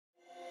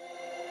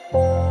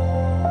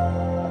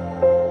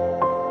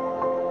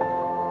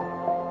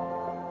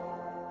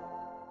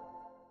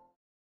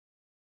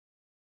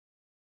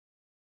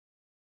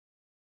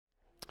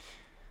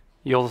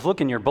You'll look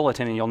in your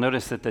bulletin and you'll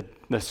notice that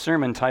the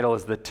sermon title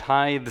is The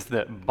Tithes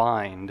That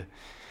Bind.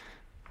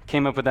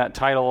 Came up with that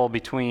title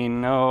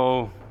between,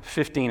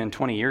 15 and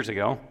 20 years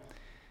ago.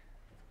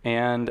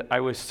 And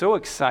I was so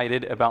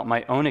excited about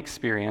my own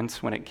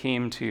experience when it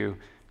came to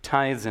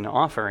tithes and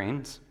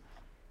offerings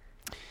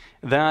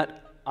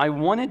that I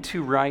wanted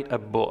to write a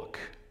book.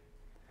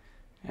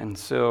 And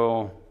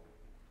so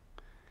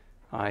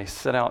I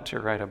set out to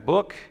write a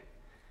book,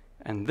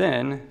 and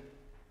then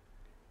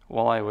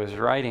while I was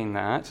writing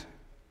that,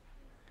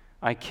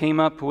 I came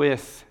up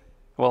with,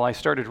 I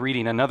started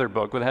reading another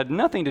book that had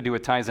nothing to do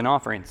with tithes and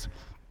offerings.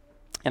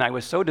 And I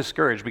was so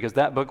discouraged because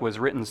that book was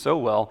written so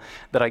well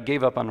that I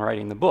gave up on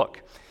writing the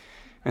book.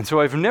 And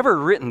so I've never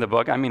written the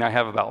book. I mean, I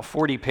have about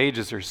 40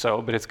 pages or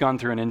so, but it's gone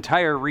through an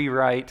entire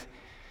rewrite.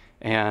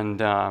 And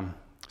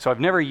so I've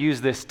never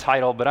used this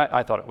title, but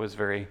I thought it was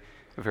very,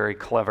 very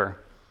clever.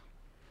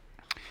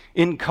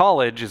 In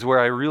college is where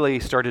I really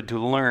started to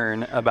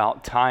learn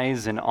about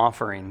tithes and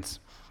offerings.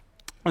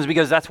 It was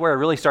because that's where I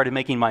really started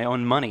making my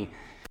own money.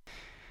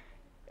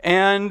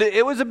 And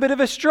it was a bit of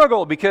a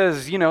struggle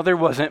because, there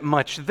wasn't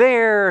much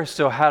there.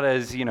 So how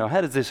does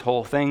this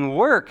whole thing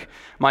work?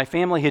 My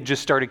family had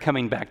just started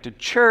coming back to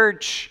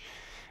church.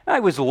 I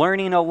was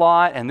learning a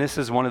lot, and this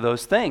is one of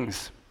those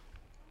things.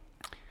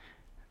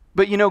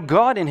 But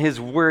God in His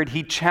Word,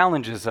 He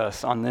challenges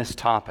us on this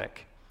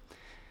topic.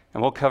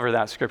 And we'll cover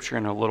that scripture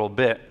in a little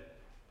bit.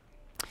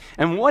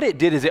 And what it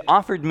did is it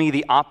offered me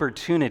the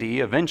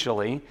opportunity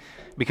eventually,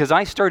 because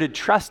I started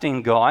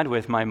trusting God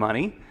with my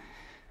money,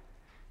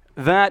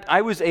 that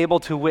I was able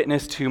to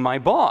witness to my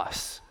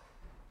boss.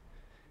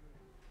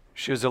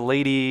 She was a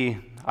lady,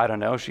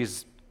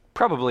 she's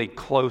probably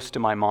close to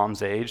my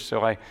mom's age,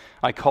 so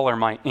I call her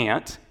my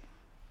aunt.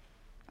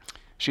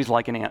 She's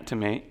like an aunt to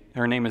me.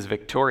 Her name is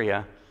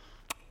Victoria.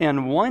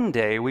 And one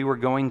day we were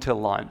going to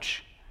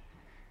lunch,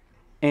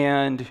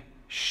 and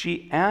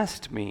she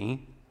asked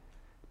me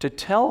to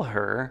tell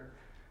her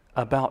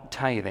about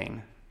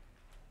tithing.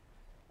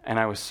 And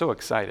I was so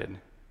excited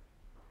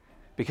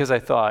because I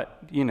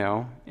thought,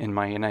 in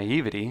my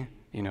naivety,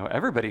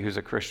 everybody who's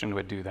a Christian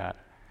would do that.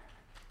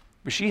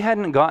 But she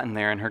hadn't gotten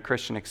there in her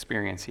Christian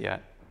experience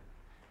yet.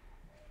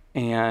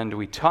 And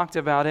we talked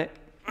about it,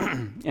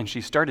 and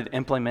she started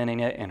implementing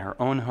it in her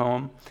own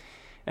home.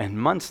 And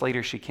months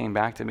later, she came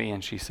back to me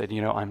and she said,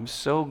 I'm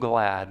so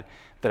glad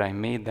that I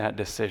made that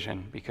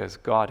decision because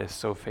God is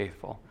so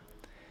faithful.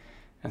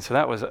 And so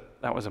that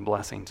was a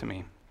blessing to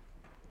me.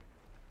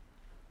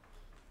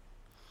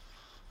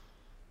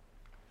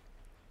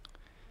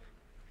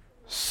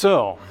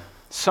 So,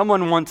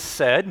 someone once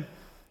said,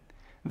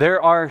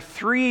 there are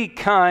 3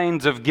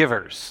 kinds of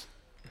givers: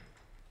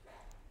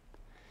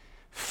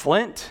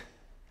 flint,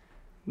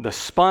 the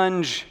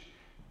sponge,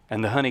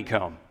 and the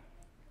honeycomb.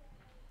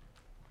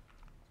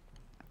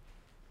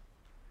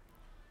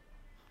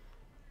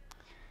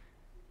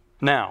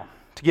 Now,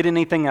 to get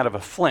anything out of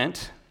a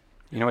flint,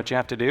 you know what you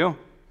have to do? You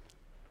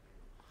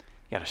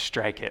got to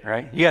strike it,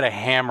 right? You got to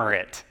hammer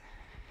it.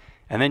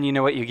 And then you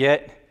know what you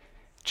get?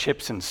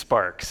 Chips and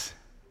sparks.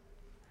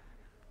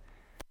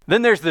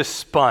 Then there's the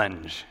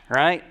sponge,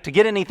 right? To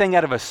get anything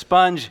out of a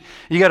sponge,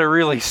 you got to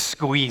really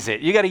squeeze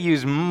it. You got to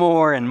use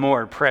more and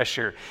more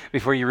pressure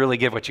before you really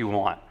get what you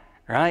want,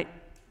 right?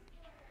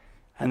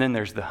 And then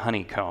there's the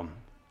honeycomb.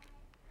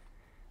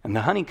 And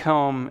the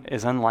honeycomb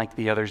is unlike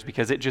the others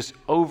because it just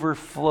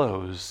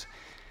overflows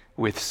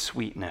with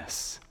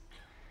sweetness.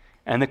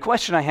 And the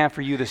question I have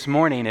for you this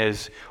morning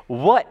is,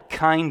 what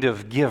kind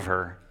of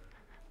giver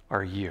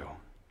are you?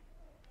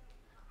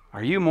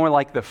 Are you more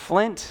like the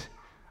flint?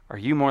 Are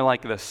you more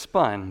like the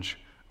sponge?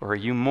 Or are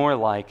you more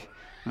like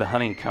the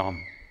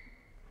honeycomb?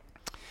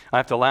 I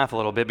have to laugh a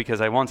little bit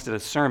because I once did a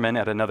sermon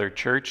at another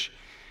church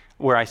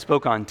where I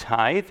spoke on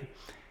tithe,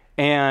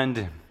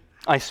 and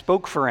I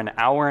spoke for an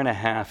hour and a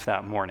half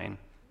that morning.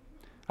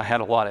 I had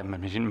a lot of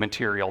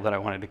material that I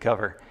wanted to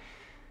cover.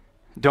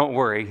 Don't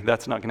worry,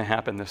 that's not going to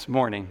happen this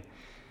morning.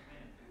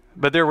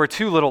 But there were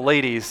 2 little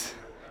ladies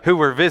who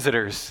were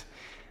visitors.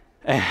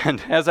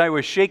 And as I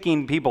was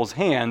shaking people's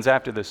hands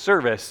after the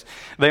service,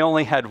 they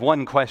only had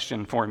one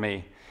question for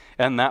me.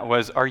 And that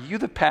was, are you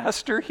the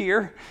pastor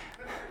here?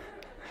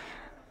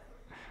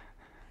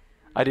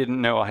 I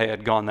didn't know I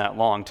had gone that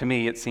long. To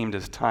me, it seemed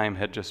as time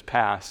had just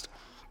passed.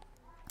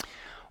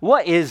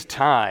 What is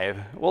tithe?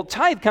 Well,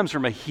 tithe comes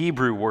from a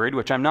Hebrew word,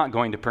 which I'm not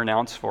going to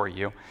pronounce for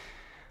you.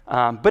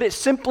 But it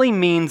simply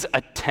means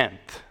a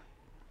tenth.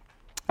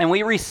 And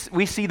we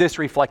see this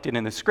reflected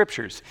in the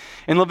scriptures.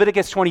 In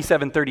Leviticus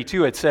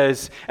 27:32, it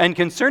says, and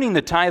concerning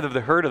the tithe of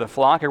the herd or the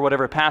flock or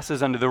whatever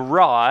passes under the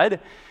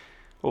rod,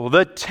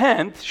 the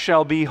tenth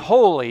shall be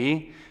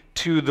holy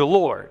to the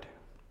Lord.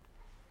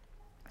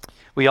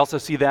 We also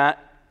see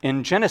that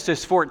in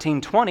Genesis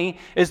 14:20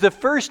 is the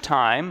first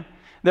time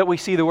that we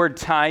see the word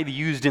tithe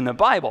used in the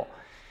Bible.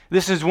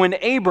 This is when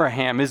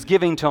Abraham is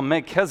giving to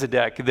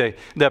Melchizedek,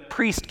 the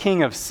priest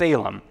king of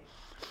Salem.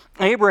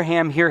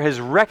 Abraham here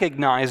has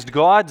recognized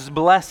God's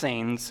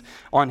blessings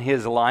on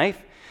his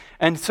life,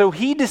 and so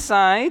he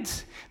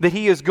decides that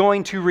he is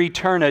going to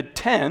return a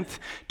tenth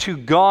to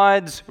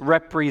God's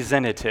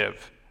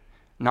representative.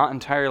 Not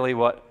entirely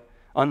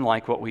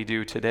unlike what we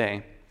do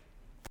today.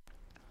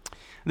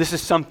 This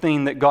is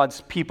something that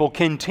God's people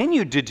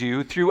continued to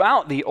do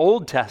throughout the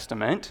Old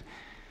Testament.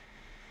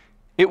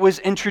 It was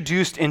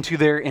introduced into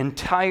their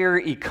entire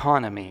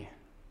economy,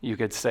 you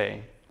could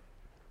say.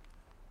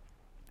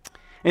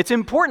 It's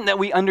important that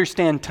we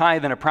understand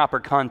tithe in a proper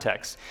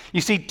context. You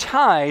see,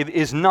 tithe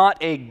is not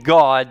a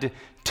God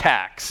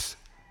tax,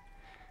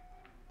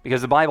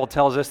 because the Bible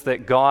tells us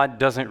that God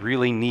doesn't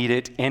really need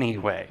it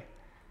anyway,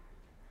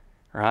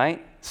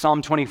 right?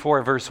 Psalm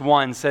 24 verse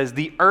 1 says,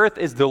 "The earth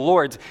is the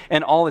Lord's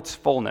and all its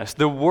fullness,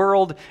 the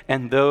world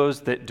and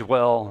those that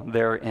dwell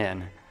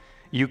therein."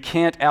 You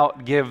can't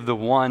outgive the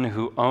one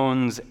who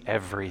owns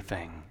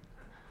everything.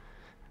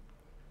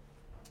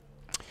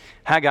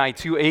 Haggai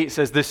 2:8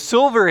 says, "The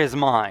silver is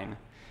mine,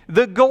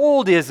 the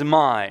gold is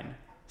mine,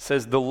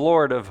 says the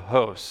Lord of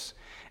hosts."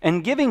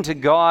 And giving to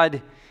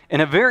God in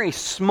a very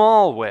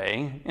small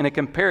way, in a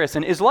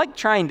comparison, is like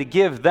trying to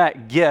give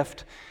that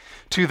gift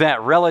to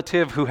that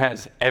relative who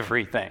has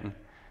everything,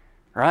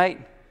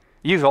 right?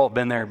 You've all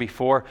been there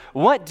before.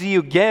 What do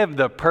you give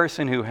the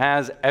person who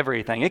has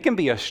everything? It can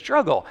be a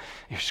struggle.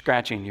 You're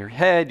scratching your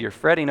head, you're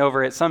fretting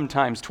over it,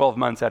 sometimes 12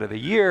 months out of the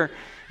year.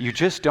 You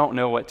just don't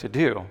know what to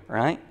do,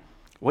 right?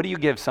 What do you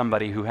give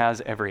somebody who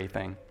has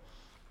everything?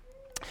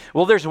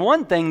 Well, there's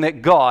one thing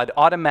that God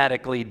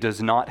automatically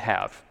does not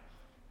have: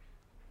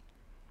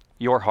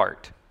 your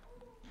heart.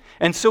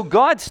 And so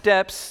God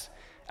steps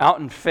out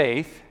in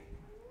faith,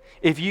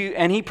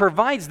 and he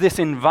provides this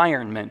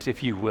environment,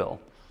 if you will.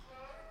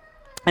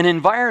 An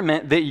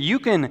environment that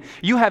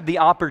you have the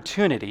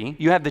opportunity,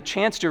 you have the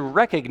chance to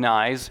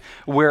recognize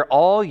where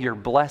all your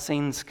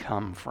blessings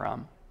come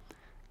from.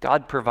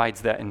 God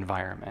provides that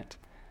environment.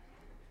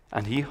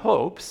 And he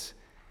hopes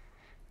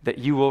that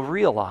you will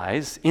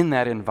realize in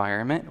that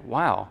environment,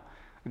 wow,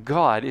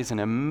 God is an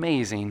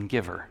amazing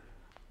giver.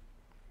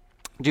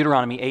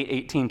 Deuteronomy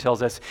 8:18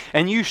 tells us,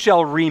 "And you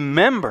shall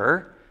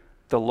remember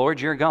the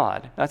Lord your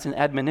God." That's an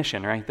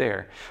admonition right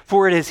there.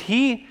 "For it is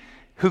he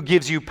who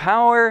gives you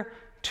power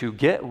to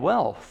get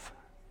wealth,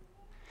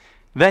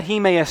 that he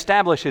may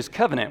establish his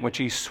covenant, which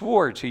he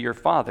swore to your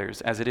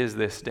fathers, as it is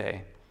this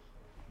day."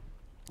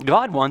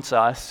 God wants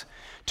us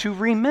to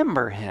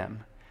remember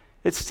him.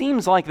 It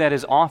seems like that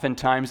is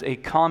oftentimes a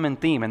common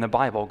theme in the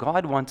Bible.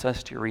 God wants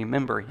us to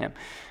remember him.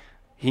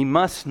 He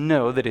must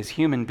know that as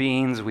human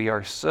beings, we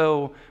are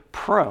so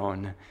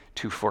prone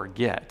to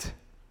forget.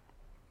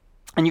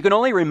 And you can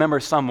only remember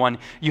someone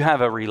you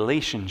have a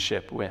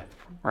relationship with,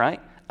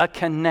 right? A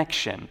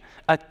connection,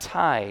 a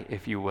tie,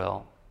 if you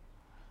will.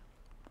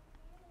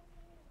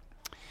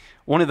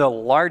 One of the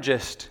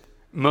largest,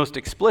 most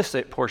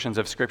explicit portions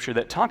of Scripture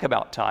that talk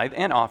about tithe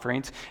and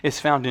offerings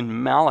is found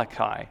in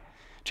Malachi,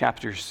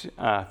 chapters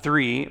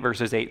 3,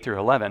 verses 8 through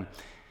 11.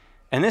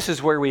 And this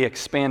is where we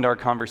expand our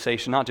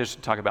conversation, not just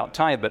to talk about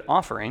tithe, but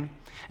offering.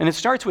 And it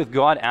starts with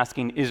God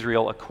asking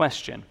Israel a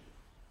question.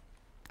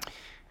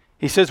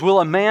 He says, "Will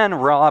a man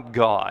rob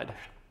God?"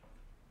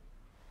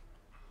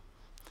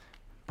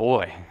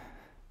 Boy,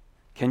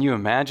 can you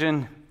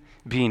imagine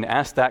being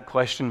asked that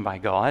question by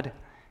God?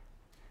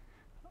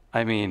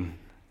 I mean,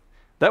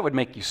 that would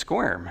make you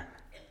squirm.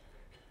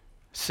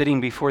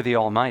 Sitting before the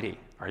Almighty.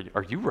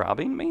 Are you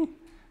robbing me?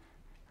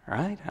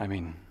 Right? I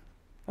mean,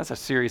 that's a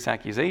serious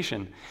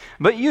accusation.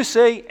 "But you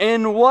say,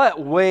 'In what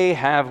way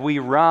have we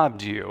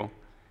robbed you?'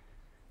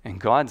 And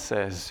God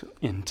says,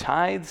 'In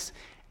tithes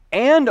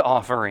and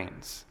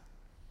offerings.'"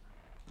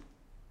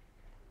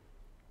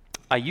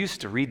 I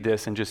used to read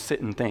this and just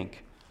sit and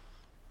think,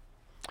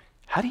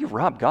 how do you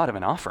rob God of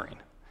an offering?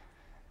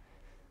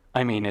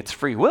 I mean, it's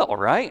free will,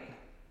 right?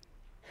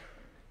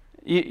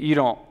 You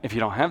don't, if you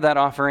don't have that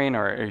offering,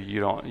 or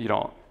you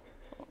don't.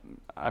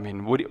 I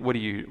mean, what do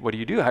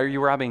you do? How are you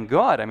robbing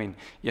God? I mean,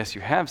 yes, you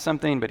have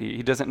something, but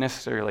he doesn't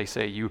necessarily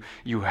say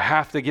you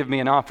have to give me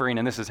an offering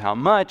and this is how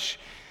much.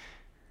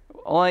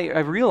 Well, I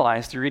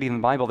realized through reading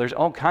the Bible, there's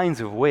all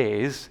kinds of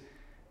ways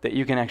that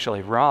you can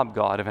actually rob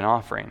God of an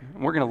offering.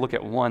 And we're going to look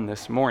at one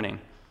this morning,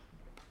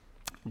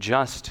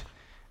 just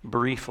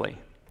briefly.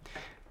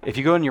 If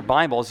you go in your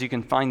Bibles, you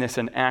can find this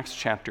in Acts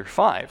chapter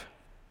 5.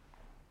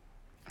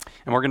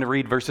 And we're going to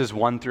read verses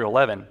 1 through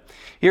 11.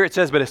 Here it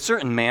says, "But a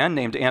certain man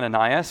named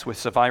Ananias, with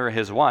Sapphira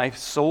his wife,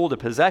 sold a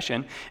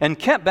possession and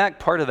kept back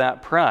part of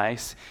that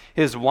price,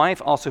 his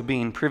wife also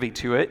being privy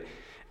to it,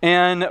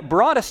 and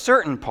brought a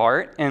certain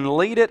part and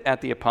laid it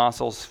at the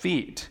apostles'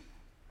 feet."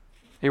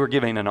 They were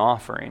giving an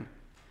offering.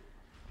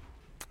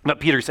 But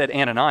Peter said,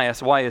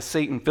 "Ananias, why has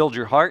Satan filled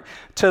your heart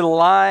to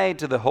lie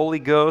to the Holy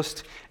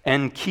Ghost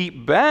and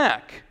keep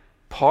back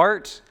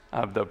part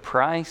of the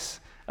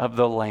price of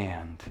the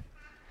land?"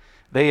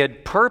 They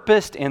had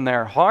purposed in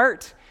their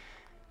heart,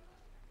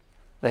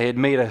 they had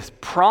made a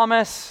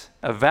promise,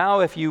 a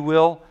vow, if you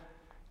will,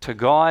 to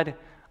God,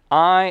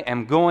 "I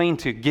am going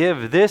to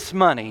give this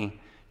money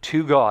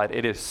to God.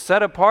 It is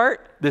set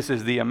apart. This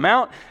is the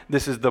amount.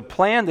 This is the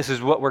plan. This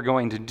is what we're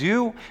going to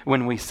do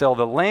when we sell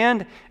the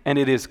land, and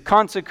it is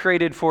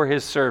consecrated for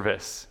his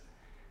service.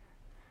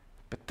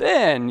 But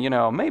then,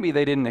 maybe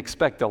they didn't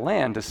expect the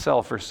land to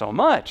sell for so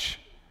much.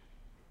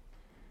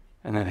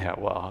 And then they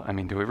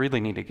thought, do we really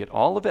need to get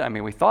all of it?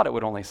 We thought it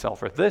would only sell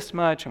for this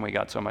much, and we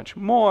got so much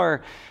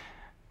more.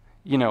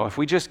 If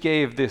we just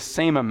gave this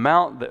same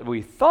amount that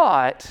we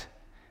thought,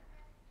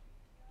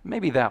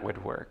 maybe that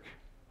would work.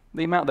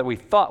 The amount that we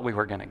thought we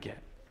were going to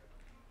get.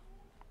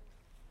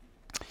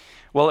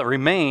 Well, it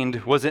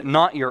remained, was it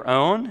not your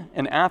own?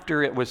 And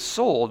after it was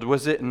sold,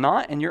 was it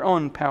not in your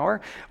own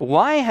power?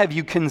 Why have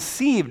you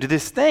conceived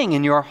this thing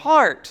in your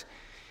heart?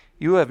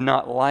 You have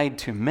not lied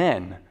to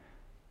men,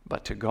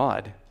 but to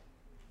God.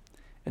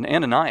 And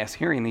Ananias,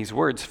 hearing these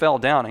words, fell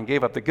down and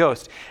gave up the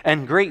ghost.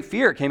 And great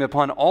fear came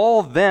upon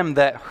all them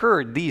that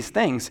heard these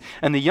things.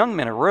 And the young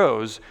men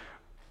arose,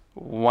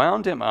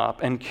 wound him up,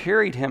 and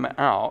carried him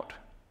out,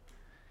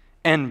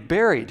 and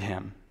buried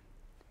him.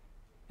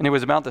 And it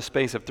was about the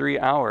space of 3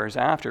 hours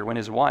after when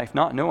his wife,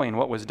 not knowing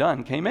what was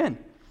done, came in.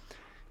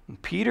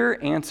 And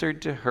Peter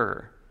answered to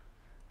her,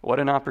 what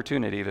an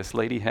opportunity this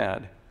lady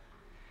had.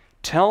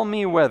 Tell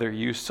me whether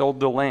you sold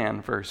the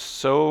land for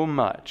so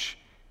much.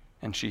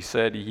 And she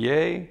said,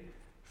 yea,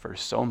 for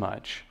so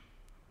much.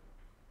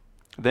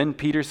 Then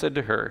Peter said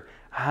to her,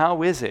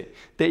 how is it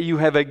that you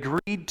have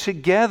agreed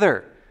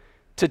together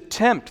to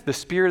tempt the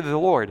Spirit of the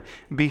Lord?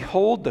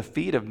 Behold, the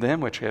feet of them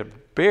which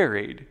have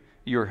buried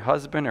your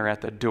husband are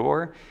at the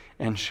door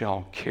and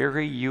shall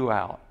carry you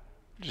out.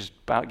 Just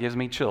about gives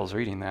me chills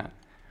reading that.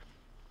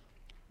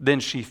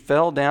 Then she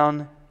fell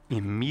down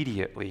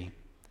immediately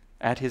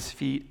at his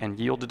feet and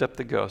yielded up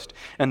the ghost.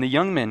 And the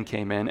young men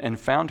came in and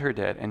found her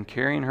dead, and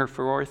carrying her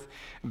forth,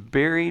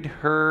 buried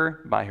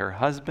her by her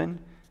husband.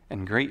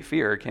 And great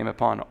fear came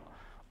upon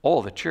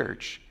all the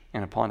church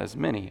and upon as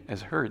many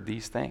as heard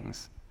these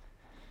things.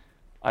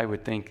 I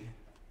would think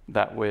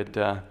that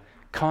would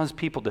cause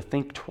people to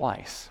think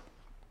twice.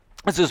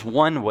 This is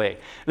one way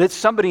that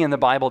somebody in the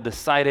Bible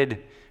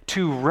decided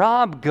to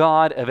rob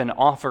God of an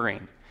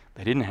offering.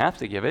 They didn't have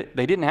to give it.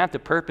 They didn't have to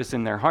purpose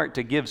in their heart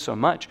to give so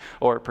much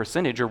or a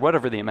percentage or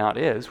whatever the amount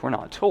is. We're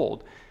not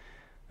told.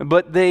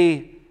 But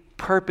they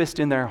purposed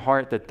in their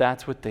heart that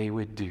that's what they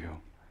would do.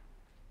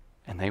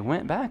 And they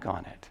went back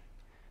on it.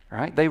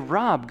 Right? They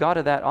robbed God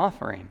of that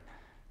offering.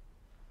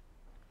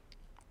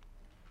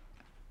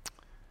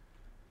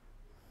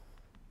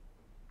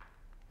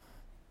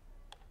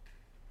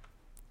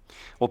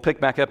 We'll pick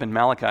back up in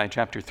Malachi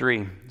chapter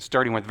 3,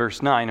 starting with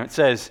verse 9. It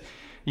says,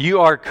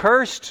 you are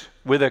cursed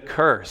with a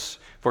curse,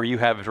 for you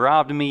have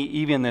robbed me,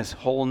 even this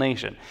whole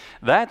nation.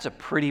 That's a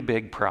pretty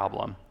big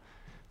problem.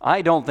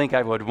 I don't think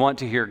I would want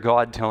to hear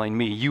God telling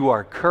me, you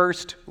are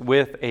cursed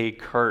with a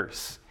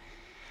curse.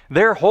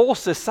 Their whole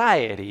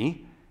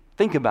society,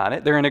 think about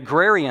it, they're an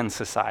agrarian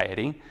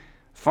society,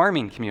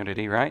 farming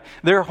community, right?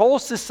 Their whole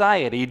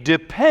society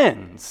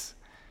depends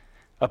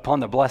upon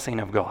the blessing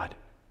of God.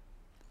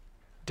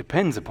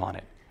 Depends upon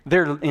it.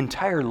 Their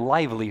entire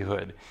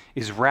livelihood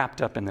is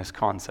wrapped up in this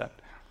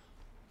concept.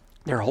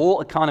 Their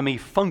whole economy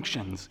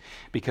functions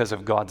because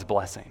of God's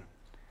blessing.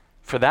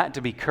 For that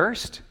to be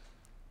cursed,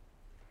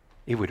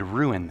 it would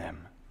ruin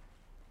them.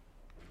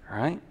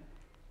 Right?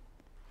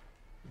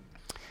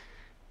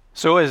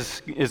 So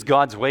as is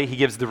God's way, he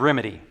gives the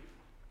remedy.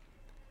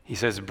 He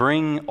says,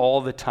 bring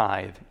all the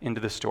tithe into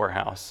the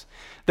storehouse,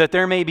 that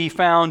there may be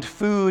found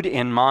food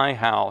in my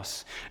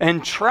house.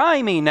 And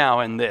try me now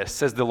in this,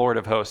 says the Lord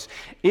of hosts,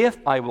 if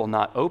I will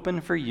not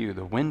open for you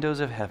the windows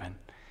of heaven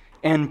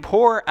and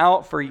pour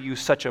out for you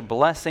such a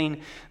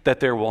blessing that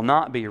there will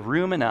not be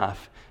room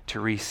enough to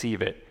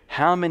receive it.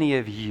 How many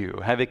of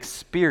you have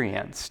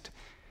experienced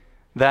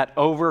that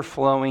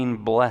overflowing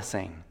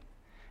blessing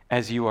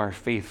as you are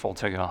faithful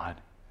to God?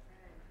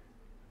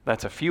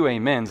 That's a few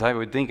amens. I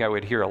would think I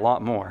would hear a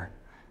lot more.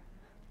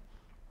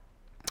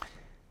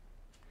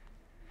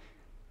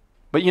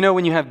 But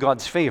when you have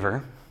God's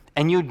favor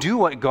and you do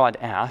what God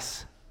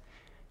asks,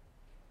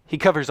 he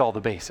covers all the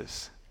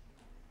bases.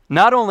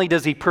 Not only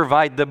does he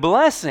provide the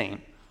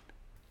blessing,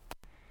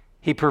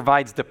 he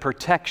provides the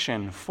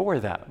protection for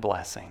that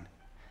blessing.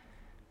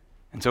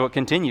 And so it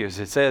continues.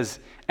 It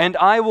says, and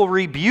I will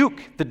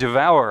rebuke the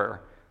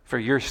devourer for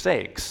your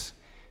sakes,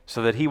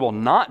 so that he will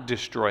not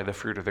destroy the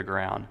fruit of the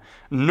ground,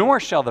 nor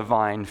shall the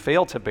vine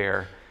fail to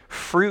bear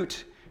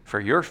fruit for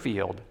your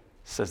field,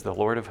 says the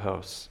Lord of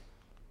hosts.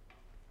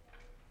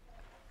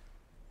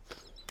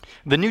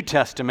 The New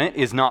Testament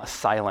is not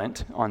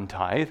silent on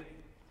tithe.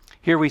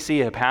 Here we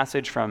see a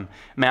passage from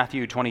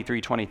Matthew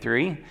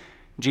 23:23.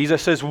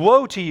 Jesus says,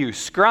 woe to you,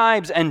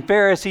 scribes and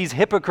Pharisees,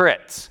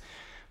 hypocrites,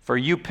 for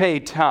you pay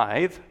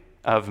tithe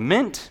of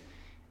mint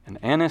and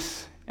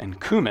anise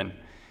and cumin,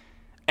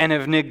 and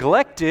have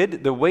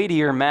neglected the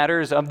weightier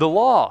matters of the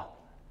law,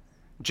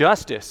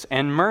 justice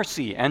and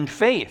mercy and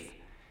faith.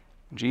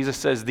 Jesus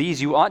says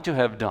these you ought to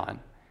have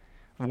done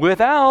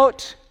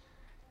without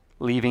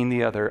leaving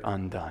the other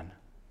undone.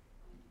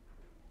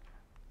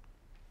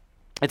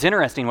 It's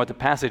interesting what the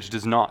passage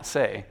does not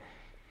say,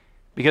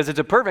 because it's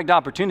a perfect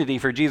opportunity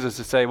for Jesus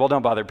to say, well,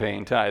 don't bother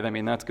paying tithe. I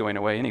mean, that's going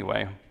away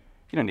anyway.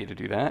 You don't need to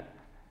do that.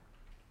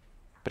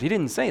 But he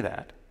didn't say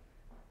that.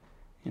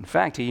 In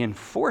fact, he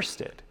enforced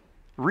it,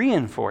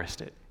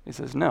 reinforced it. He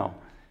says, no,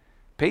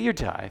 pay your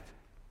tithe,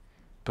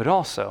 but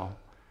also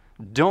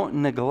don't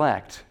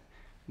neglect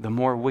the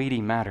more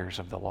weighty matters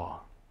of the law.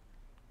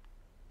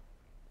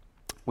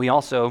 We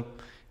also,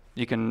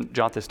 you can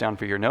jot this down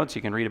for your notes,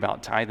 you can read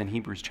about tithe in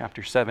Hebrews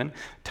chapter 7.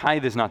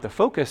 Tithe is not the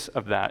focus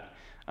of that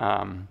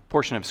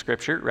portion of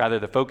Scripture. Rather,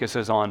 the focus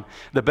is on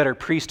the better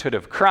priesthood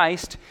of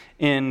Christ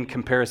in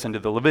comparison to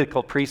the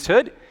Levitical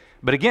priesthood.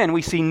 But again,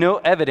 we see no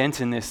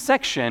evidence in this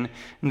section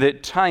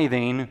that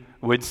tithing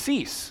would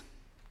cease.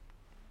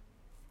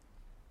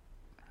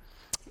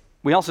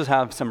 We also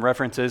have some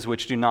references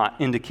which do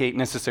not indicate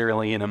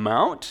necessarily an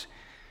amount,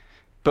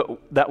 but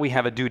that we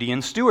have a duty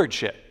in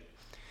stewardship.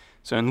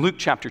 So in Luke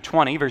chapter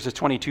 20, verses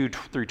 22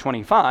 through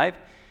 25,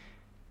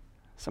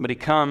 somebody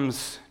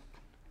comes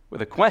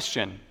with a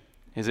question.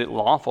 Is it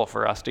lawful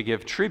for us to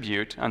give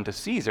tribute unto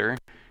Caesar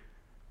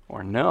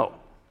or no?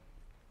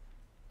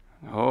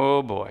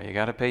 Oh boy, you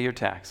got to pay your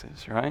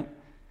taxes, right?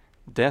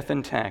 Death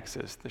and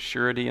taxes, the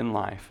surety in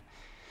life.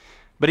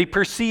 But he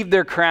perceived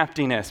their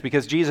craftiness,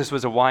 because Jesus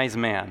was a wise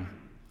man.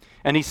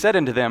 And he said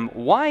unto them,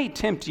 why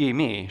tempt ye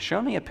me?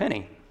 Show me a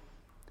penny.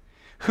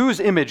 Whose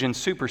image and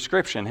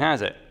superscription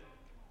has it?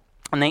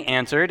 And they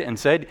answered and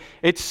said,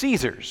 it's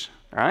Caesar's,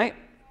 right?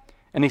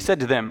 And he said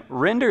to them,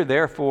 render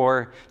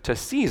therefore to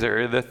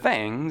Caesar the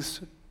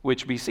things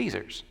which be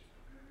Caesar's,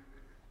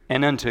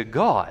 and unto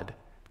God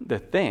the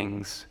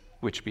things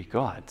which be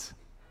God's.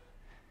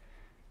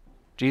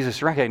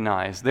 Jesus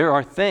recognized there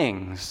are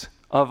things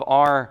of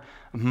our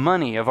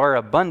money, of our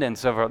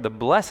abundance, of the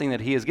blessing that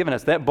he has given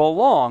us that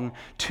belong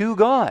to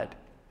God.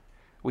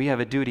 We have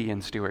a duty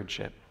in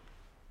stewardship.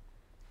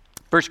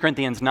 1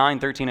 Corinthians 9,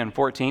 13, and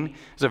 14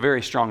 is a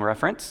very strong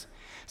reference.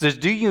 It says,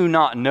 do you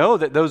not know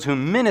that those who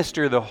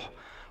minister the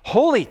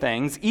holy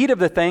things eat of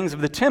the things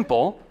of the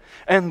temple,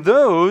 and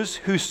those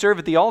who serve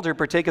at the altar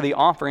partake of the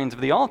offerings of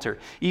the altar?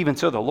 Even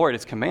so, the Lord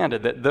has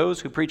commanded that those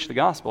who preach the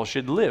gospel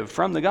should live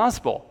from the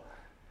gospel.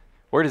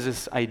 Where does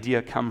this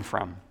idea come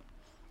from?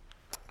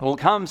 Well, it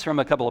comes from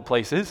a couple of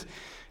places.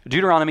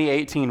 Deuteronomy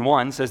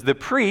 18:1 says, the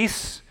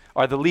priests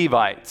are the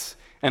Levites,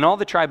 and all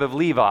the tribe of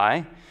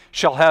Levi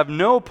shall have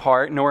no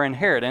part nor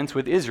inheritance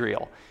with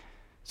Israel.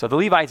 So the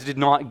Levites did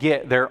not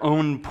get their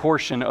own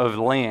portion of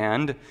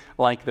land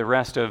like the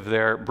rest of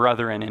their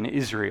brethren in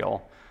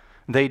Israel.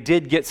 They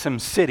did get some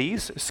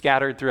cities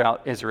scattered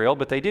throughout Israel,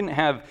 but they didn't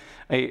have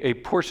a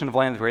portion of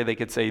land where they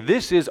could say,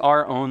 this is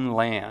our own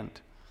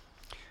land.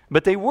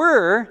 But they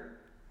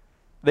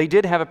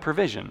did have a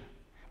provision,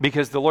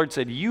 because the Lord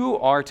said, you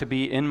are to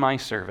be in my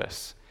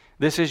service.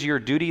 This is your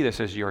duty, this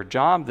is your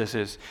job, this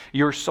is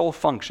your sole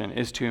function,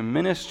 is to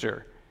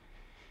minister.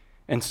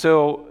 And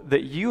so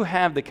that you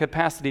have the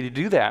capacity to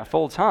do that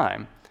full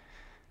time,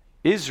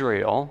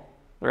 Israel,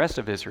 the rest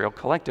of Israel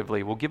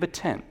collectively will give a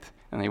tenth,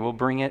 and they will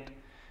bring it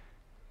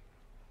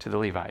to the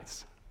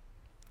Levites.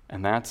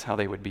 And that's how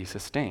they would be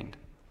sustained.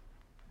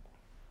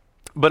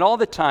 But all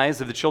the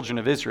tithes of the children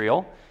of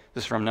Israel,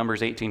 this is from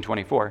Numbers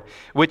 18:24,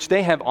 which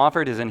they have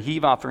offered as an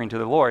heave offering to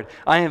the Lord,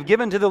 I have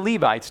given to the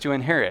Levites to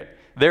inherit.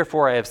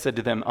 Therefore I have said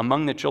to them,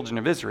 among the children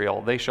of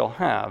Israel they shall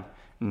have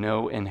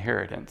no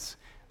inheritance.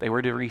 They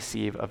were to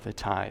receive of the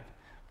tithe.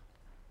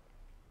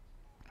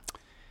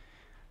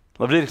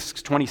 Leviticus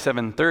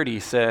 27:30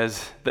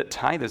 says that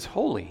tithe is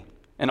holy,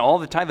 and all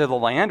the tithe of the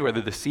land, whether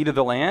the seed of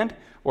the land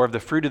or of the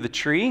fruit of the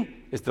tree,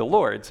 is the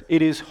Lord's.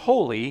 It is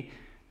holy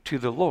to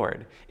the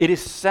Lord. It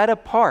is set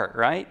apart,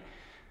 right,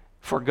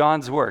 for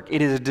God's work.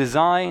 It is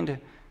designed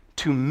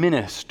to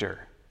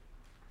minister.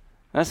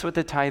 That's what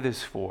the tithe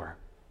is for.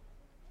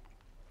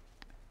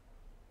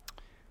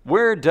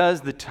 Where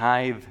does the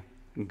tithe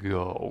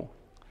go?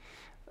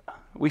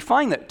 We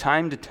find that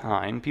time to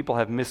time people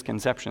have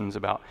misconceptions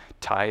about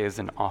tithes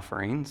and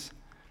offerings.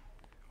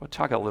 We'll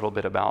talk a little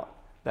bit about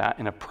that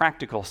in a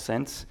practical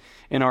sense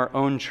in our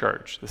own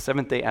church, the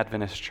Seventh-day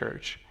Adventist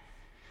Church.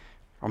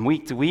 From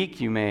week to week,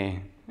 you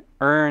may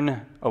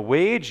earn a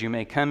wage, you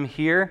may come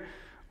here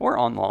or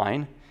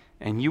online,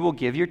 and you will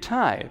give your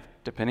tithe,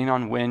 depending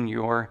on when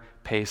your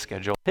pay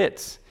schedule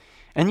hits.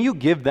 And you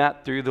give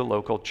that through the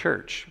local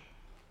church.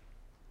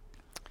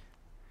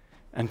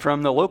 And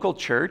from the local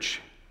church,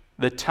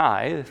 the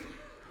tithe,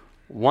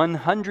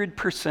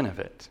 100% of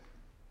it,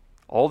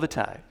 all the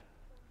tithe,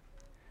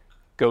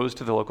 goes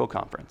to the local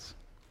conference.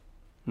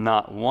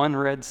 Not one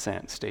red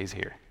cent stays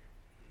here.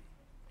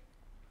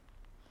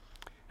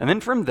 And then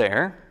from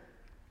there,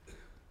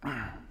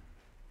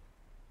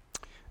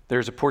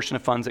 there's a portion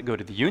of funds that go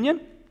to the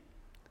union,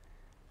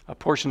 a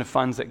portion of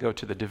funds that go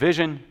to the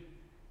division,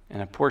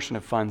 and a portion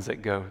of funds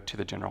that go to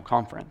the general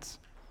conference.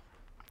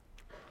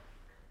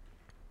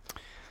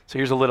 So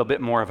here's a little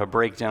bit more of a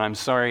breakdown. I'm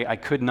sorry I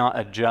could not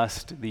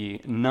adjust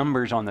the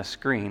numbers on the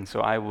screen,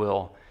 so I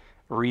will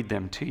read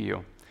them to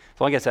you.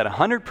 So like I said,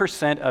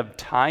 100% of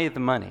tithe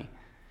money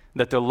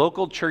that the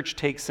local church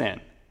takes in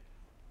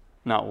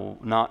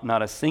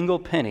Not a single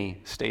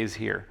penny stays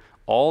here.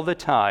 All the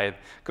tithe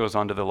goes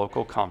onto the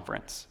local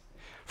conference.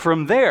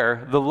 From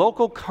there, the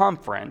local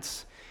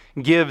conference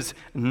gives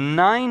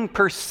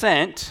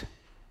 9%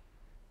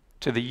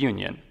 to the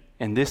union,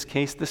 in this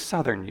case, the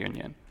Southern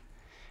Union.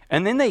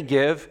 And then they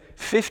give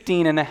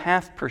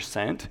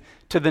 15.5%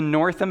 to the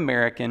North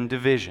American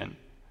division.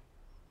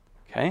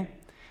 Okay?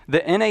 The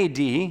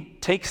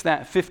NAD takes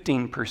that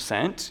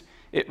 15%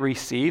 it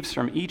receives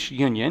from each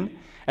union,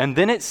 and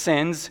then it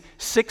sends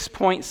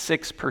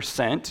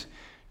 6.6%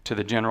 to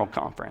the General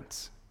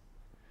Conference.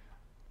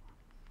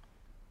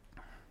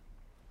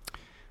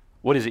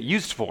 What is it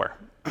used for?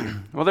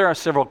 Well, there are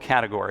several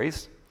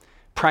categories.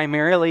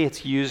 Primarily,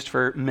 it's used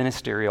for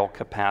ministerial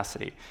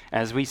capacity,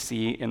 as we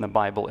see in the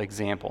Bible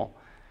example.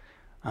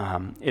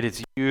 It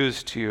is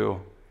used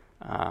to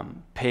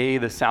pay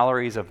the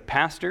salaries of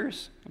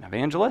pastors and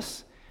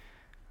evangelists,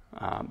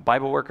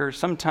 Bible workers.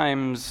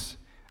 Sometimes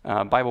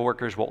Bible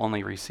workers will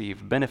only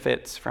receive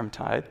benefits from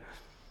tithe.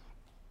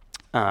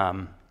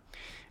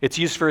 It's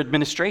used for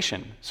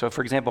administration. So,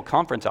 for example,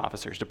 conference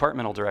officers,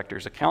 departmental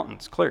directors,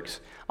 accountants,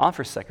 clerks,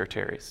 office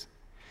secretaries.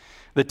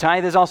 The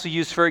tithe is also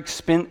used for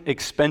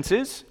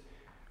expenses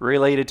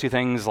related to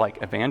things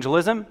like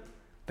evangelism,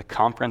 the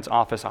conference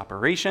office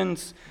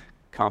operations,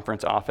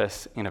 conference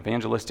office and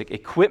evangelistic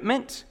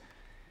equipment.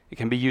 It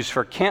can be used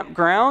for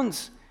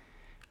campgrounds,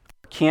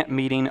 camp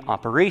meeting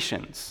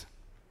operations.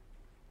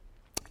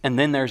 And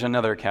then there's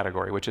another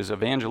category, which is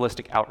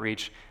evangelistic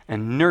outreach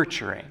and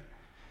nurturing.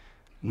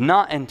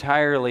 Not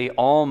entirely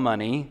all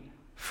money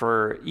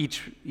for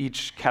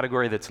each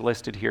category that's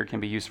listed here can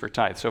be used for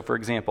tithe. So, for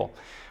example,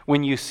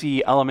 when you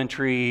see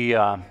elementary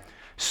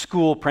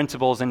school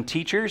principals and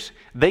teachers,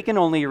 they can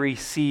only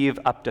receive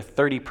up to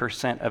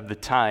 30% of the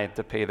tithe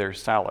to pay their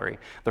salary.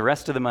 The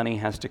rest of the money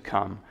has to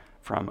come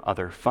from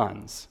other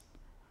funds.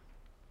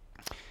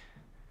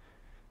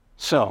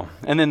 So,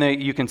 and then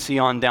you can see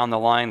on down the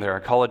line, there are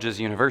colleges,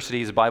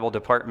 universities, Bible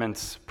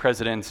departments,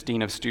 presidents,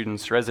 dean of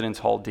students, residence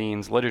hall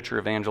deans, literature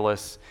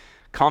evangelists,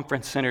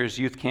 conference centers,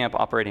 youth camp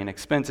operating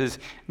expenses,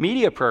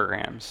 media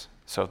programs,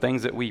 so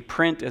things that we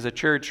print as a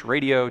church,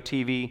 radio,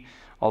 TV,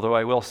 although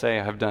I will say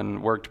I have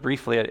worked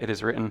briefly at It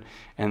Is Written,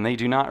 and they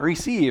do not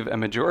receive a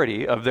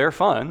majority of their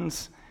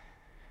funds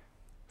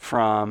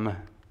from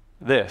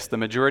this. The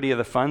majority of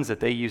the funds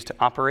that they use to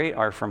operate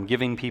are from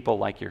giving people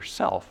like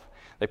yourself.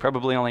 They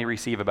probably only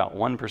receive about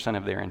 1%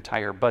 of their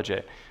entire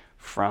budget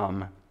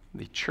from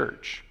the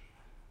church.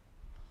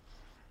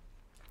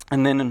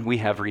 And then we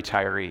have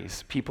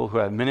retirees, people who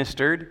have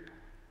ministered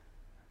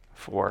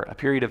for a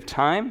period of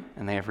time,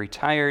 and they have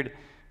retired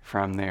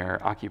from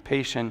their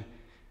occupation,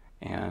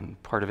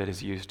 and part of it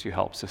is used to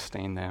help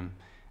sustain them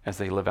as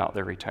they live out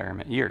their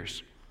retirement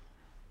years.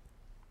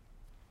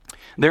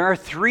 There are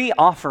 3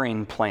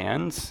 offering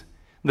plans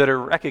that are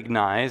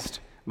recognized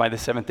by the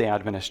Seventh-day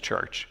Adventist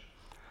Church.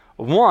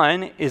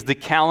 One is the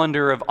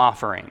calendar of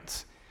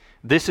offerings.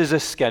 This is a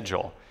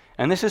schedule,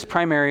 and this is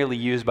primarily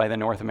used by the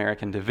North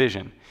American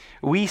division.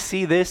 We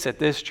see this at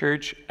this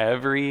church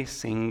every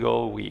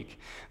single week.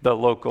 The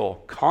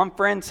local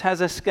conference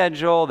has a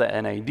schedule, the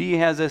NAD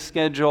has a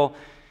schedule,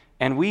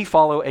 and we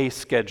follow a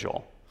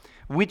schedule,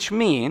 which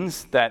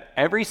means that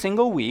every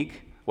single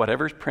week,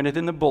 whatever's printed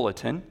in the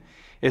bulletin,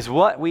 is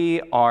what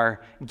we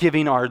are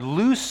giving our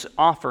loose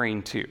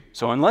offering to.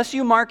 So unless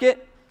you mark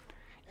it,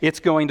 it's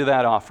going to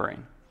that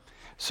offering.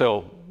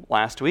 So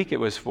last week it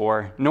was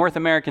for North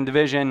American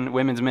Division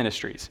Women's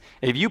Ministries.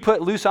 If you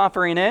put loose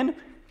offering in,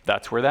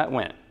 that's where that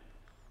went,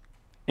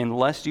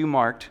 unless you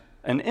marked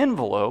an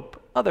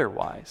envelope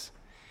otherwise.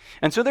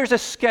 And so there's a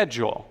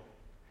schedule.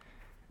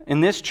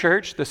 In this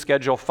church, the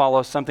schedule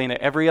follows something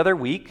that every other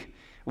week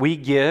we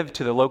give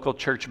to the local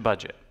church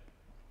budget.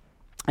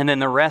 And then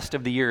the rest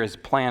of the year is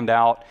planned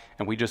out,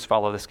 and we just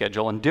follow the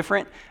schedule. And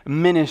different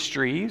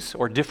ministries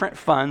or different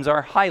funds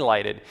are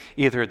highlighted,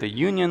 either at the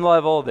union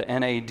level, the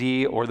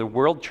NAD, or the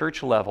world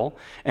church level,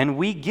 and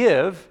we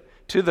give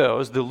to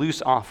those the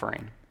loose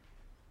offering.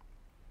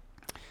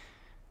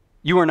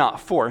 You are not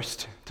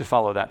forced to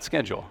follow that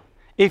schedule.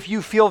 If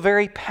you feel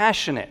very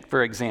passionate,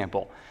 for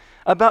example,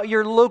 about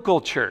your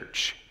local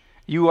church,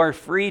 you are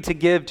free to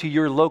give to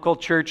your local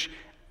church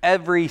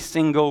every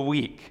single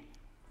week.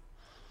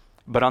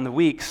 But on the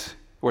weeks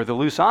where the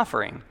loose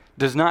offering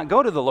does not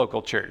go to the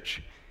local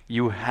church,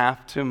 you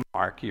have to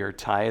mark your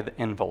tithe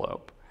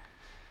envelope.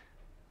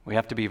 We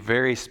have to be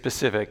very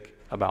specific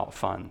about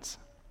funds.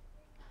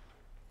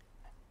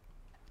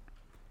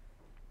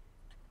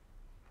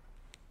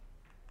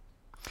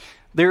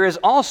 There is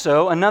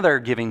also another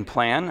giving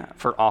plan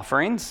for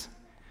offerings.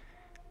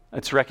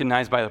 It's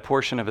recognized by the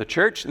portion of the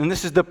church, and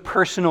this is the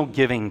personal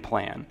giving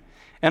plan.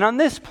 And on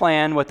this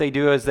plan, what they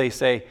do is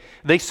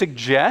they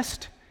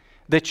suggest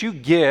that you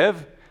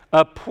give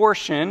a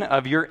portion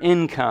of your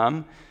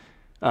income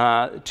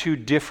to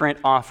different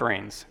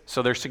offerings.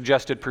 So there's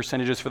suggested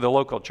percentages for the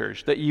local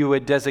church, that you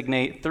would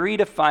designate 3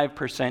 to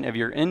 5% of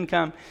your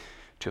income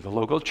to the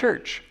local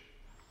church,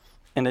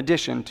 in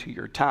addition to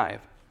your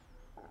tithe.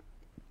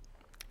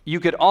 You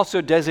could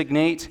also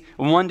designate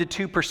 1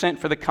 to 2%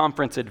 for the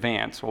conference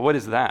advance. Well, what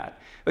is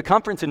that? The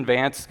conference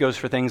advance goes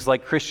for things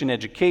like Christian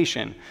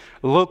education,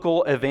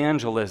 local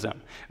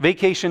evangelism,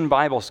 vacation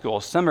Bible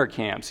school, summer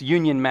camps,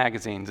 union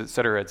magazines, et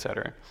cetera, et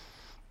cetera.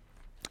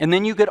 And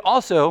then you could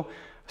also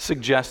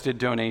suggest a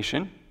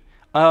donation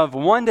of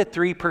 1 to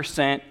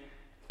 3%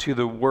 to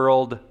the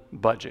world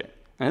budget.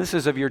 And this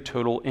is of your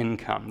total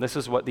income. This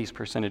is what these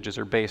percentages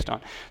are based on.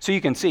 So you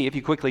can see, if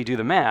you quickly do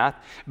the math,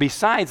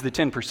 besides the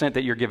 10%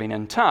 that you're giving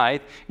in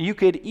tithe, you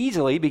could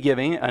easily be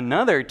giving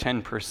another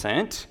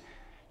 10%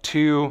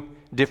 to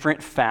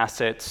different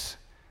facets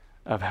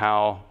of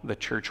how the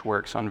church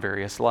works on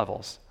various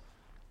levels.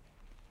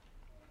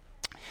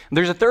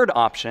 There's a third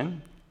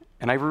option,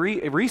 and I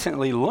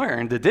recently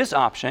learned that this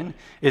option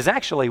is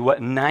actually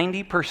what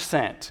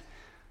 90%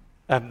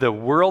 of the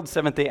World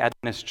Seventh-day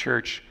Adventist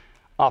Church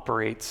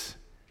operates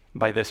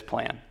by this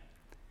plan.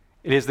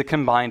 It is the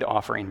combined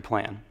offering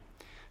plan.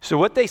 So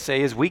what they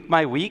say is week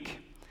by week,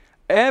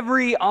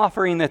 every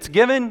offering that's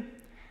given,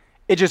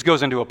 it just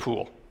goes into a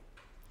pool.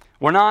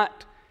 We're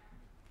not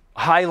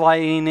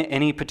highlighting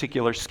any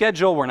particular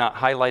schedule. We're not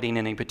highlighting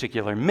any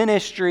particular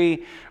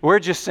ministry. We're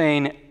just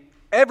saying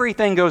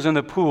everything goes in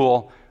the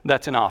pool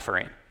that's an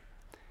offering.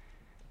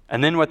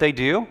 And then what they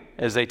do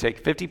is they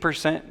take 50 to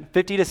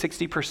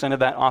 60% of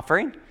that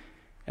offering,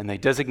 and they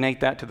designate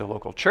that to the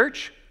local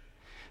church.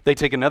 They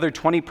take another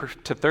 20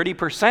 to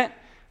 30%,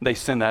 they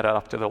send that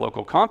off to the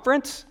local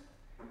conference,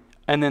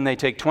 and then they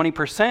take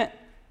 20%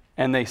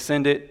 and they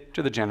send it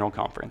to the general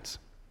conference.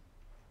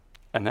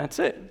 And that's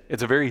it.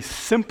 It's a very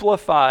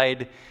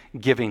simplified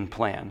giving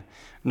plan.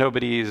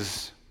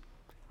 Nobody's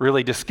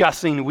really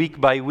discussing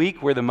week by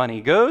week where the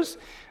money goes.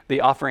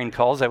 The offering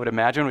calls, I would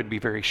imagine, would be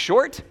very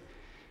short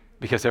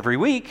because every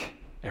week,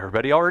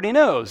 everybody already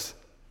knows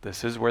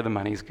this is where the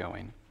money's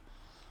going.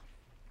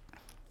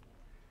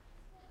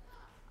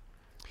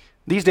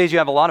 These days you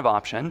have a lot of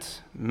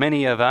options.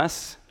 Many of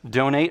us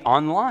donate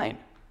online.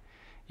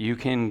 You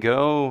can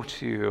go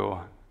to,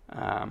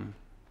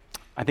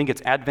 I think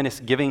it's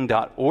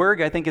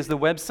AdventistGiving.org, I think is the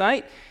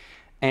website.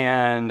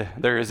 And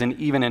there is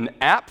even an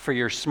app for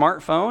your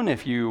smartphone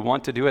if you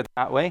want to do it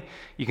that way.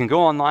 You can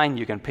go online,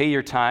 you can pay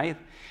your tithe.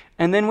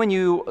 And then when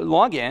you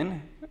log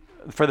in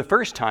for the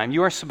first time,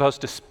 you are supposed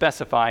to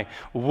specify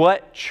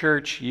what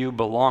church you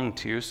belong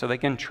to so they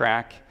can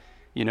track,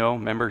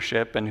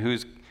 membership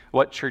and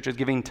what church is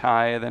giving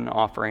tithe and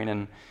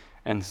offering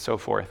and so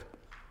forth.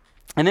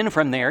 And then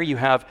from there, you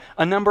have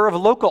a number of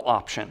local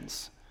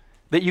options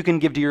that you can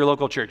give to your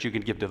local church. You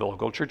could give to the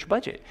local church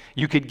budget.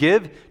 You could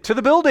give to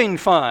the building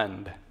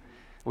fund.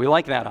 We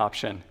like that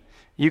option.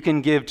 You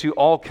can give to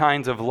all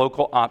kinds of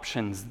local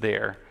options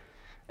there.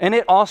 And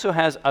it also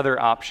has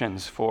other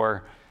options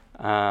for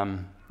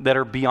that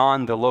are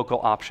beyond the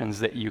local options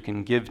that you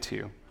can give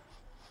to.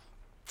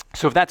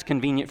 So if that's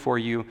convenient for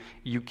you,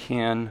 you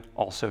can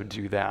also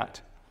do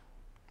that.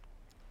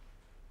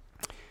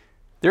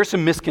 There are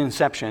some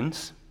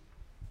misconceptions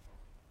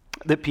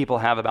that people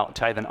have about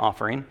tithe and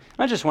offering.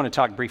 I just want to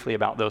talk briefly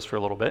about those for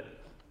a little bit.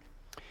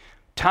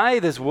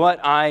 Tithe is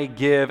what I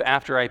give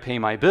after I pay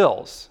my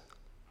bills.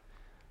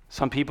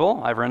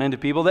 I've run into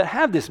people that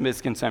have this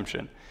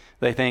misconception.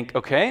 They think,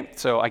 okay,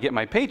 so I get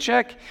my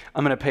paycheck,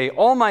 I'm going to pay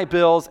all my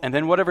bills, and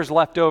then whatever's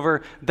left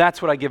over,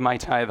 that's what I give my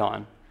tithe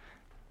on.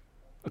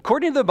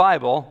 According to the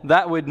Bible,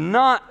 that would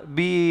not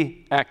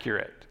be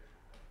accurate.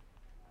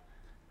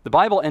 The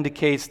Bible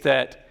indicates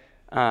that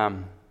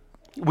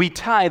we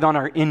tithe on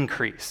our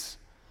increase,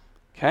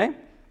 okay?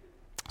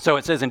 So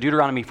it says in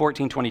Deuteronomy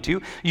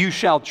 14:22, you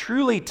shall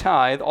truly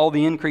tithe all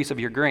the increase of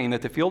your grain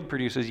that the field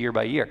produces year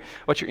by year.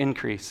 What's your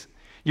increase?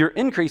 Your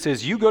increase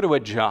is you go to a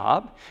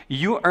job,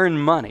 you earn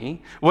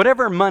money.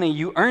 Whatever money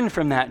you earn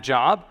from that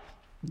job,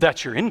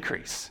 that's your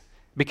increase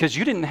because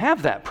you didn't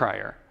have that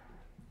prior,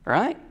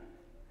 right?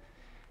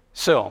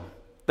 So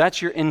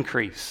that's your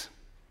increase.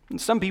 And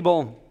some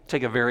people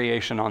take a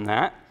variation on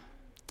that.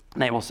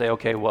 And they will say,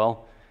 okay,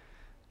 well,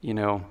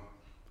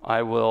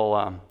 I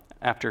will,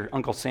 after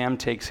Uncle Sam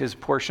takes his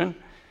portion,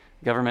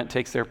 government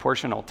takes their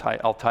portion, I'll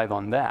tithe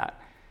on that.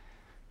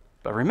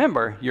 But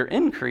remember, your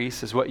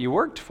increase is what you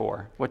worked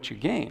for, what you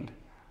gained.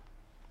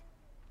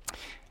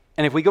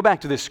 And if we go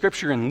back to this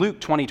scripture in Luke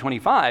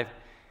 20:25,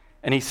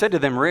 and he said to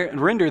them,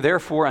 render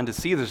therefore unto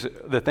Caesar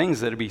the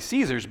things that be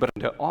Caesar's, but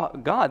unto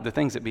God the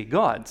things that be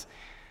God's.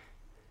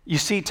 You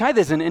see, tithe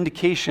is an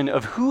indication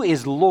of who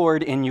is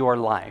Lord in your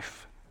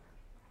life.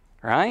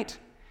 Right?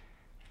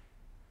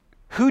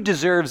 Who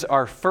deserves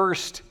our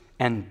first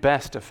and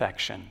best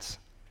affections?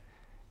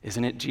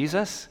 Isn't it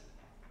Jesus?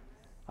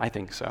 I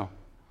think so.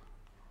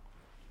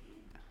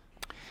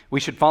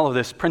 We should follow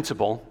this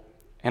principle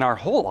in our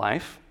whole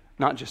life,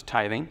 not just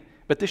tithing,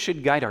 but this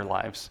should guide our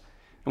lives.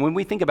 And when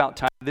we think about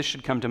tithe, this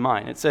should come to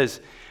mind. It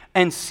says,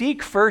 and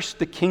seek first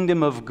the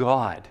kingdom of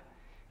God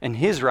and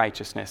his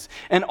righteousness,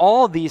 and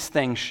all these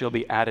things shall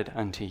be added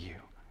unto you.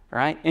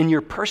 Right? In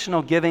your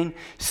personal giving,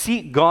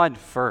 seek God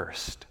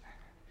first.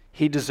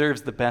 He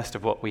deserves the best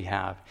of what we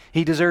have.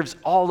 He deserves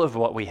all of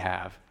what we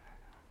have.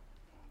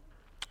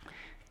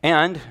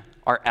 And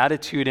our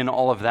attitude in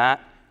all of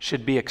that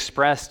should be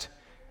expressed,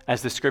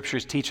 as the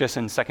scriptures teach us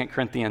in 2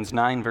 Corinthians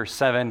 9, verse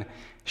 7,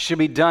 should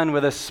be done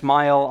with a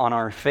smile on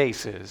our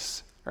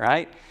faces,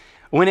 right?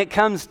 When it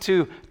comes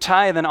to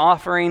tithe and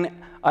offering,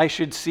 I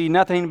should see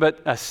nothing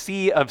but a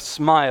sea of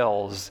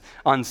smiles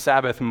on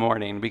Sabbath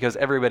morning because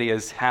everybody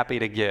is happy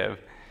to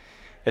give.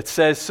 It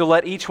says, so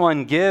let each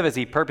one give as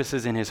he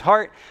purposes in his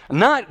heart,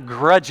 not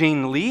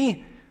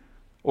grudgingly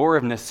or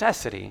of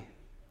necessity,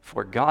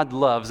 for God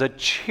loves a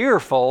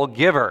cheerful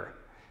giver.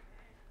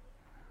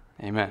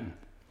 Amen.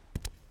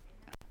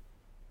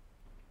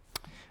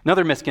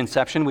 Another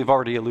misconception, we've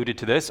already alluded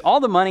to this, all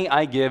the money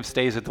I give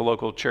stays at the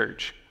local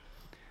church.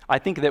 I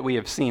think that we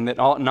have seen that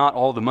not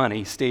all the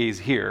money stays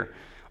here.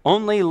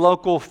 Only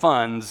local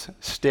funds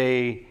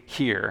stay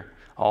here.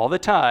 All the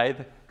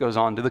tithe goes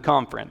on to the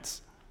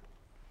conference.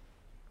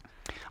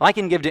 I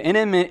can give to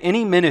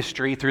any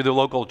ministry through the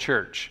local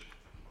church.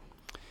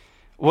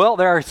 Well,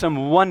 there are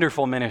some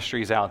wonderful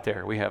ministries out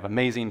there. We have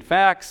Amazing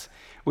Facts.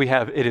 We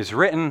have It Is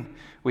Written.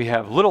 We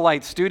have Little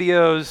Light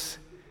Studios,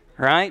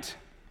 right?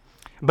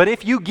 But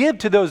if you give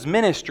to those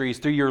ministries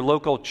through your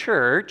local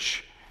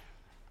church,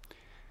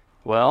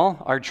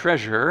 well, our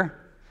treasurer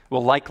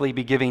will likely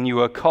be giving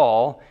you a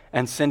call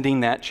and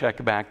sending that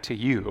check back to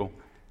you,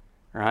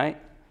 right?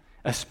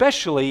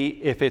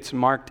 Especially if it's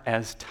marked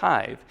as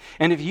tithe.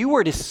 And if you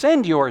were to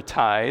send your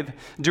tithe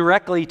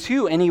directly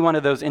to any one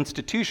of those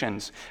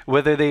institutions,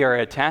 whether they are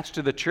attached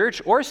to the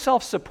church or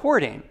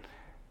self-supporting,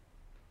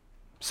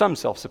 some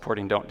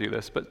self-supporting don't do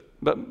this,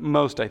 but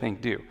most I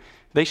think do,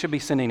 they should be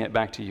sending it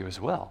back to you as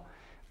well,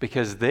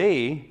 because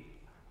they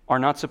are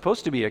not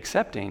supposed to be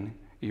accepting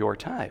your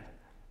tithe.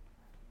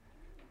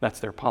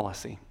 That's their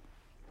policy.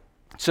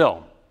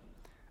 So,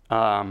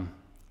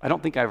 I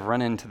don't think I've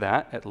run into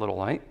that at Little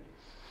Light.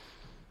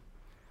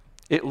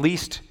 At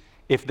least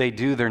if they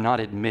do, they're not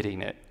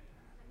admitting it.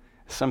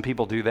 Some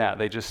people do that.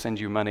 They just send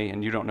you money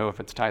and you don't know if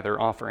it's tithe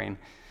or offering,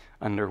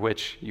 under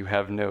which you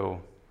have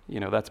no,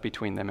 that's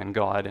between them and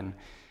God, and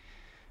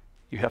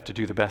you have to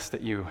do the best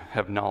that you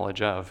have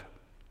knowledge of.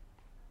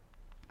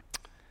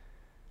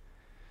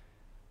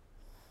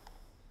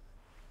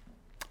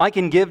 I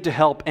can give to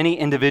help any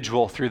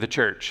individual through the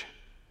church.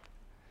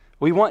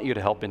 We want you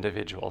to help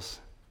individuals.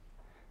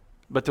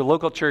 But the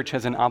local church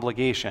has an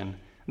obligation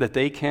that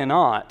they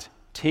cannot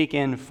take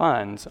in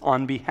funds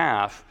on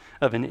behalf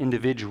of an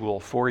individual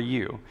for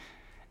you,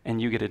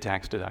 and you get a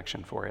tax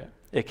deduction for it.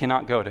 It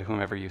cannot go to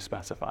whomever you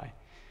specify.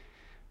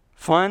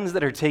 Funds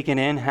that are taken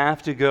in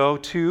have to go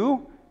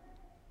to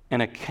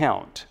an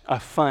account, a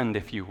fund,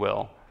 if you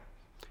will.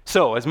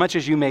 So, as much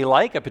as you may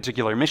like a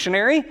particular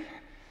missionary,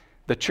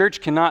 the church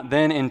cannot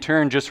then in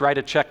turn just write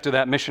a check to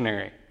that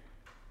missionary.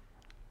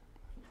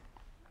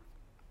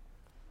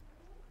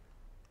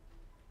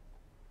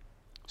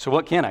 So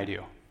what can I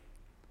do?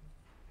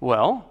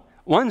 Well,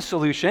 one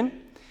solution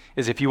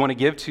is if you want to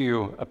give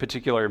to a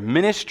particular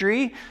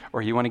ministry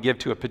or you want to give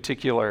to a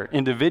particular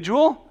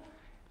individual,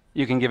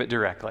 you can give it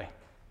directly,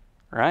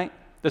 right?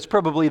 That's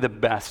probably the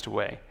best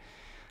way.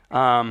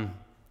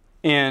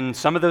 In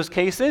some of those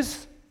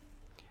cases,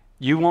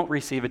 you won't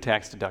receive a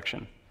tax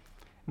deduction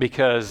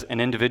because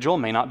an individual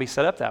may not be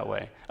set up that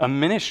way. A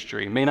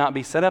ministry may not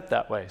be set up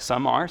that way.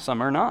 Some are,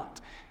 some are not.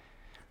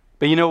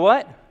 But you know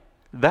what?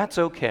 That's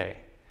okay.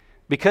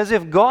 Because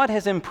if God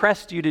has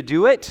impressed you to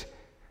do it,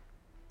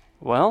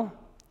 well,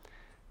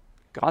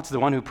 God's the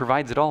one who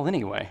provides it all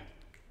anyway,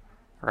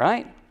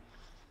 right?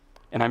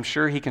 And I'm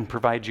sure he can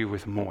provide you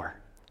with more.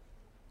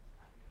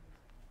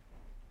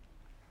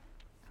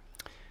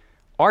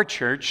 Our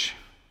church,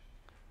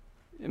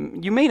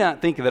 you may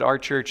not think that our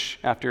church,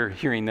 after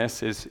hearing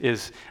this,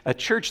 is a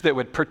church that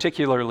would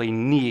particularly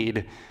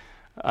need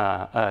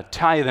a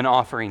tithe and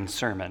offering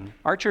sermon.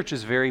 Our church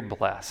is very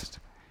blessed.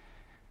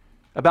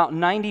 About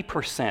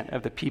 90%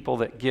 of the people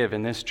that give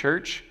in this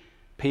church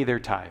pay their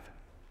tithe.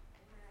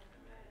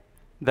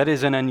 That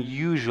is an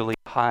unusually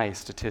high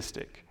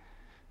statistic.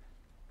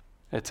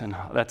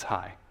 That's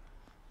high.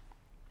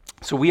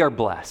 So we are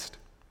blessed.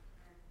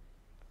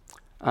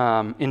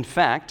 In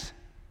fact,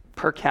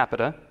 per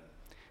capita,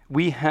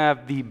 we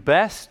have the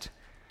best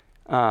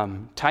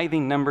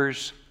tithing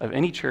numbers of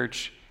any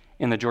church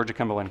in the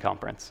Georgia-Cumberland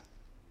Conference.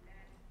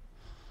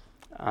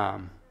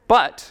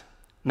 But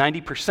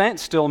 90%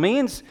 still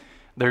means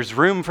there's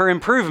room for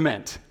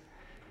improvement.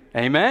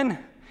 Amen?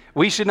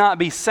 We should not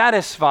be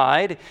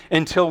satisfied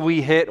until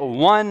we hit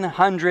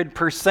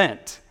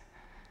 100%.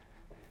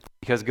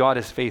 Because God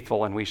is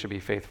faithful and we should be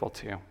faithful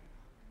too.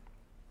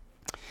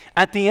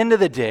 At the end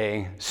of the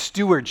day,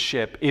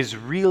 stewardship is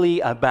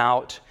really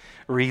about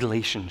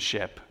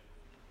relationship.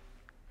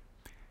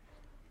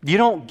 You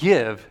don't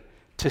give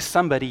to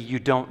somebody you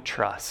don't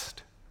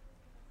trust.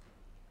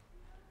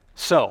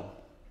 So,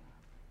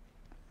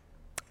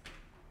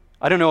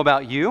 I don't know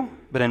about you,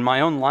 but in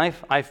my own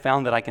life, I've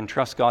found that I can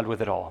trust God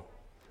with it all.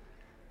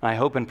 I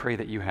hope and pray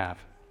that you have.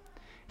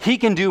 He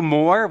can do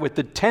more with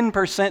the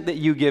 10% that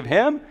you give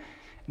him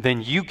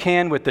than you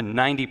can with the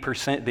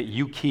 90% that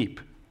you keep.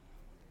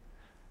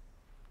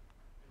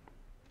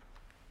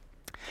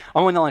 I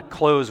want to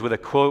close with a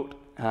quote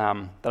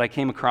that I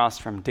came across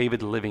from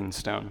David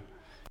Livingstone.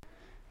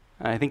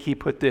 I think he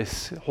put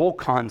this whole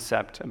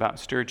concept about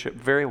stewardship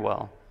very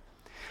well.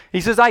 He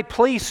says, "I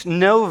place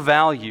no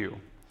value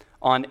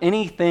on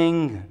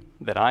anything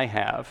that I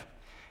have.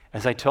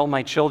 As I tell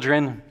my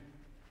children,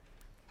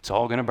 it's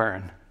all going to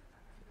burn."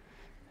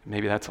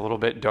 Maybe that's a little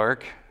bit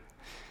dark,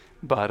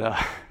 but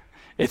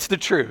it's the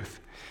truth.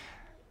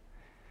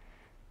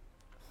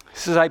 He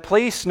says, "I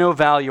place no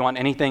value on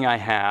anything I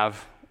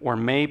have or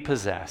may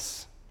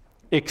possess,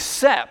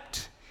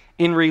 except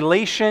in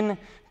relation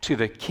to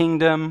the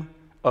kingdom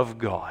of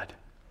God.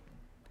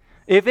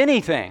 If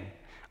anything,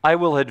 I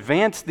will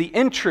advance the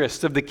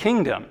interests of the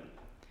kingdom.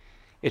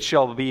 It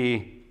shall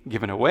be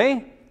given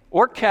away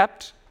or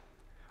kept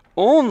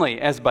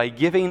only as by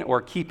giving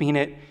or keeping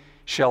it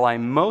shall I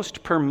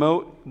most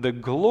promote the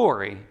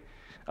glory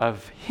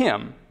of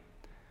Him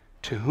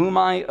to whom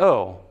I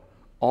owe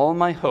all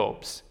my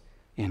hopes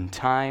in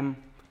time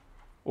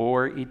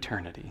or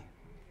eternity."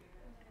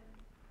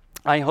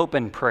 I hope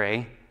and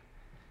pray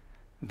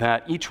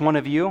that each one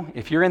of you,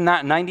 if you're in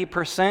that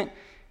 90%,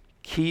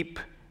 keep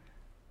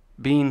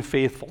being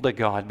faithful to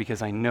God,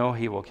 because I know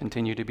He will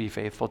continue to be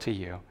faithful to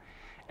you.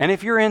 And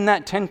if you're in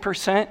that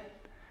 10%,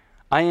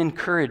 I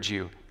encourage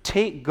you,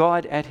 take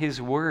God at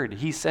His word.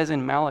 He says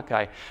in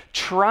Malachi,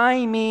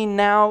 "Try me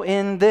now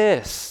in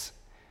this."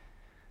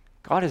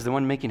 God is the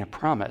one making a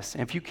promise.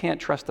 And if you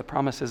can't trust the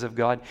promises of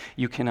God,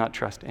 you cannot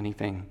trust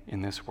anything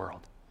in this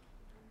world.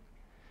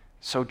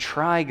 So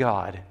try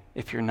God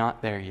if you're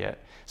not there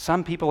yet.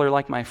 Some people are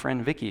like my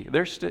friend Vicky.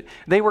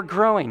 They were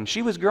growing.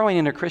 She was growing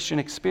in her Christian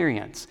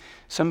experience.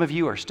 Some of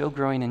you are still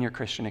growing in your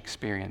Christian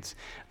experience.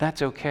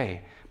 That's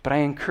okay. But I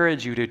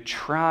encourage you to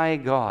try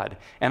God.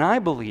 And I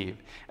believe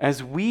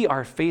as we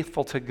are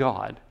faithful to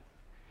God,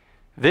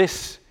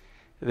 this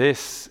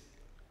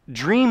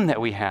dream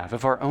that we have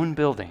of our own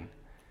building,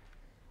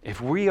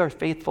 if we are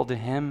faithful to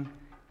Him,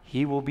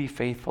 He will be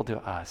faithful to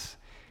us.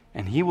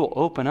 And He will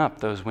open up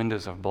those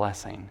windows of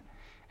blessing.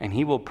 And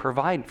He will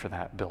provide for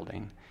that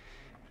building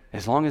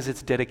as long as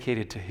it's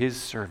dedicated to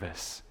His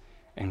service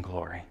and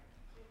glory.